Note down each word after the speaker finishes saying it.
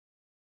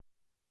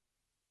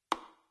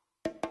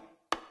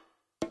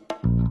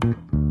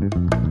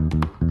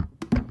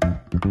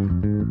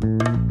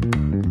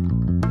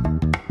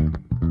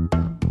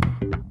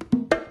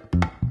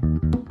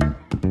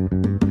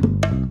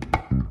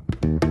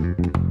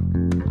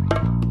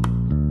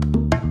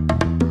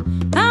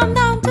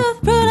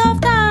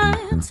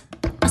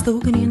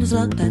Soaking in the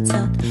slot that's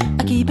hot.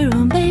 I keep it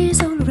on bass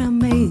all around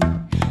me.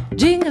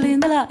 Jingling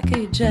the like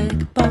a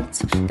jackpot.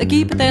 They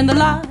keep it in the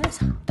lies.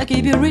 They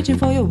keep you reaching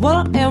for your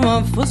wallet and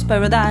one foot's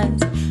paradise.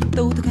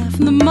 Though the guy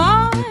from the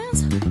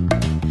Moines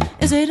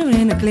is either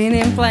in a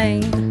cleaning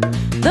plane.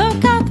 The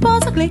cat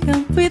was a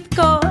clicking with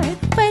coin.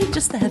 Well,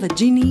 just to have a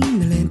genie in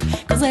the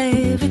lamp. Cause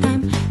every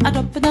time I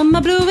drop it on my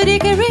blue it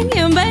can ring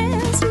and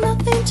bells.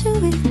 Nothing to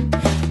it.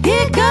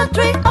 He got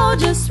 3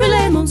 oranges, 3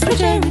 lemons, 3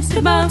 cherries,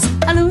 3 bounce.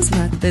 I lose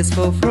my taste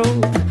for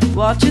fruit.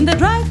 Watching the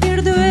drive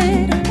near the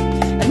way.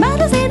 The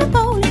matters in the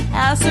pole,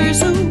 as her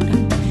suit.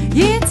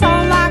 It's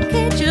all like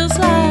it just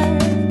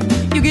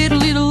like. You get a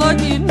little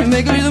lucky and you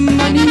make a little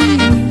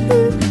money.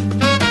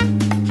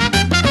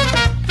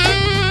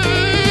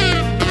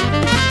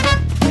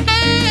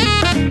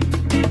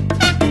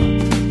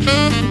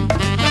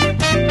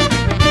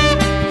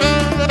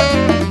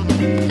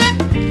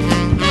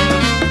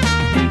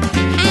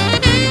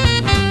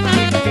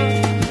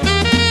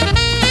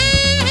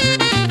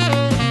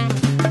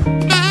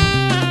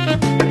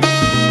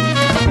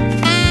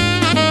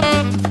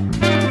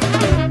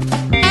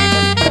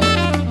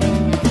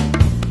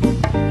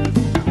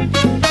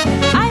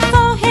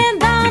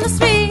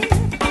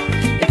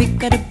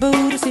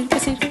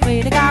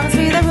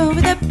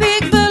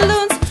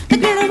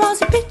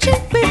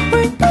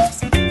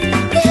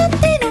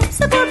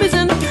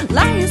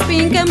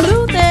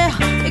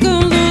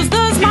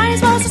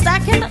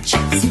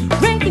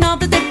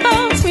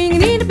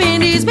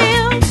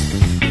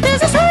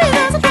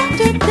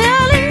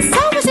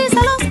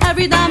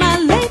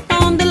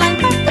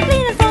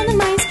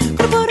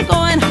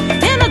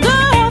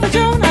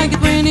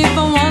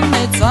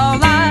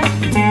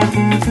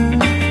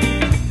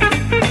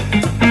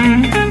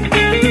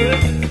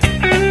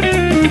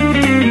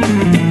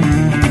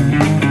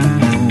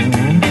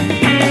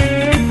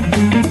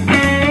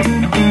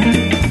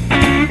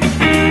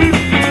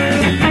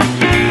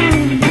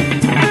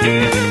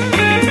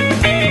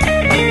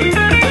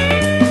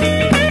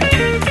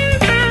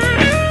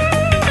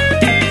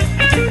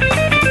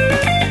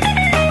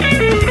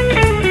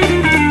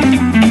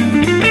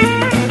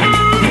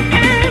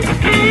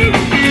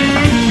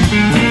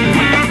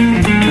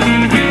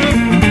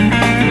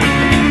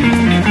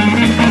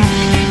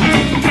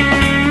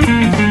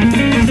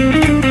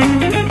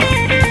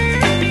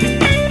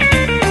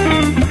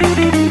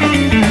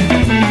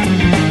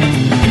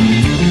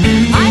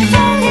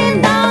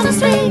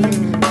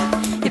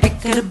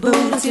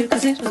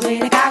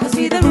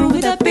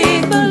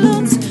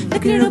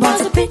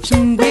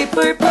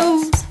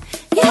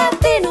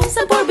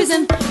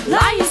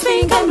 Lions